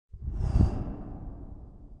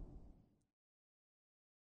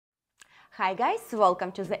Hi guys, welcome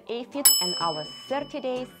to the AFIT and our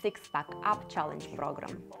 30-day six-pack up challenge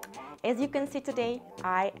program. As you can see today,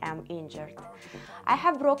 I am injured. I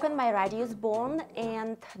have broken my radius bone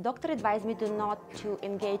and doctor advised me not to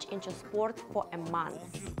engage into sport for a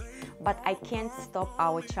month. But I can't stop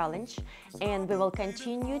our challenge and we will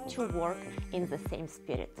continue to work in the same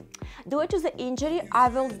spirit. Due to the injury, I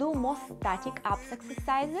will do more static abs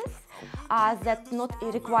exercises that not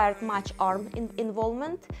require much arm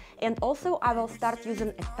involvement, and also I will start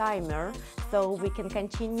using a timer so we can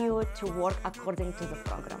continue to work according to the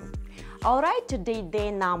program. Alright, today day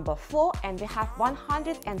number 4 and we have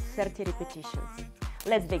 130 repetitions.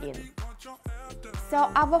 Let's begin. So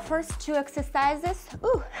our first two exercises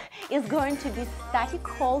is going to be static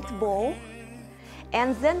hold ball,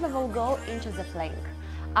 and then we will go into the plank.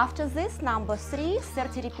 After this, number 3,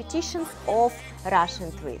 30 repetitions of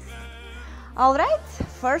Russian twist. Alright,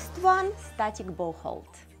 first one, static ball hold.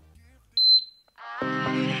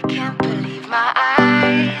 I can't believe my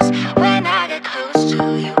eyes when I get close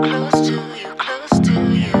to you, close to you, close to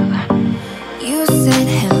you. You said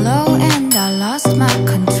hello and I lost my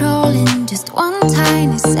control in just one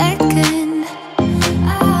tiny second.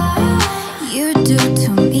 You do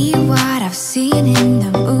to me what I've seen in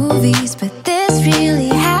the movies, but this really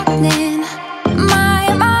happening.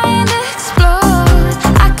 My mind explodes.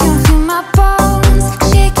 I can feel my bones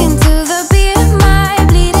shaking to the beat of my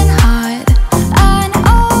bleeding heart. An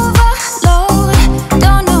overload.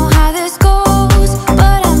 Don't know how this goes,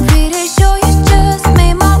 but I'm pretty sure you just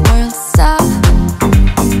made my world stop.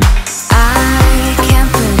 I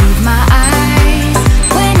can't believe my eyes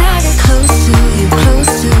when I get close to you,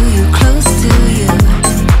 close to you, close to you.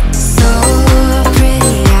 So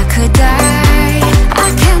pretty I could die. I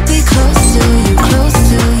can't be close to you, close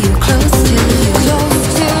to you, close to you, close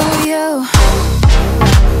to you.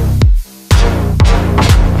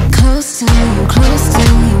 Close to you, close to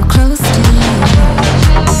you, close to you.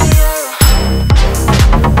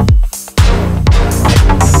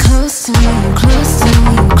 Close to you, close to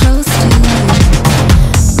you, close to you.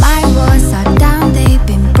 My walls are down, they've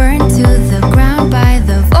been burned to the ground by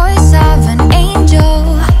the voice of an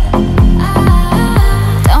angel.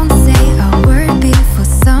 Don't say a word before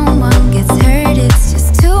someone gets hurt, it's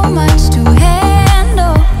just too much to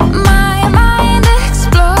handle. My mind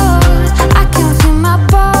explodes. I can feel my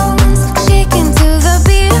bones shaking to the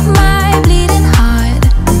beat of my bleeding heart.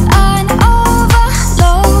 An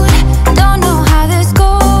overload. Don't know how this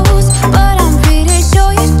goes, but I'm pretty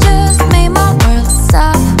sure you just made my world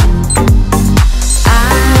stop. I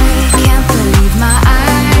can't believe my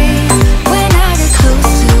eyes when I get close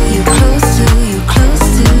to you, close to you, close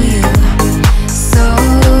to you. So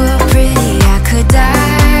pretty I could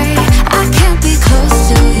die. I can't be close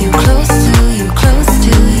to you, close to you, close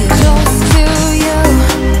to you, close to you.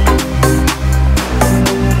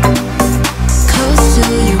 Close to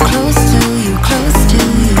you, close to you, close to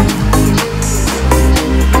you.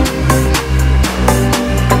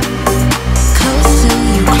 Close to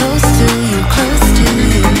you, close to you, close to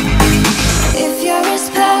you. If you're as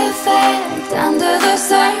perfect under the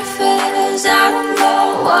surface, I don't know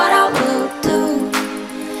what I will do.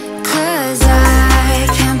 'Cause I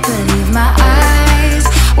can't believe my eyes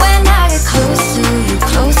when I get close to you,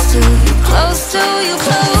 close to you, close to you,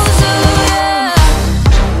 close to you.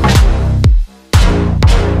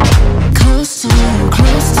 Close to you,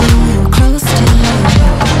 close to you, close to you.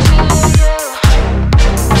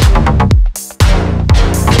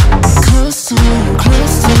 Close to you,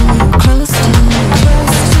 close to you, close to you,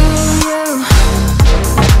 close to you.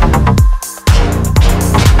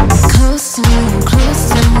 Close to you, close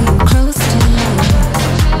to you, close to you.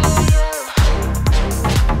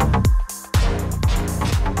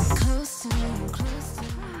 Close to you, close to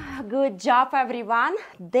you. Good job everyone.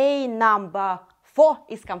 Day number 4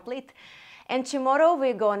 is complete. And tomorrow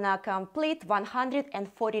we're gonna complete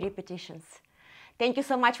 140 repetitions. Thank you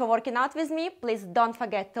so much for working out with me. Please don't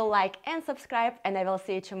forget to like and subscribe, and I will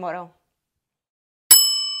see you tomorrow.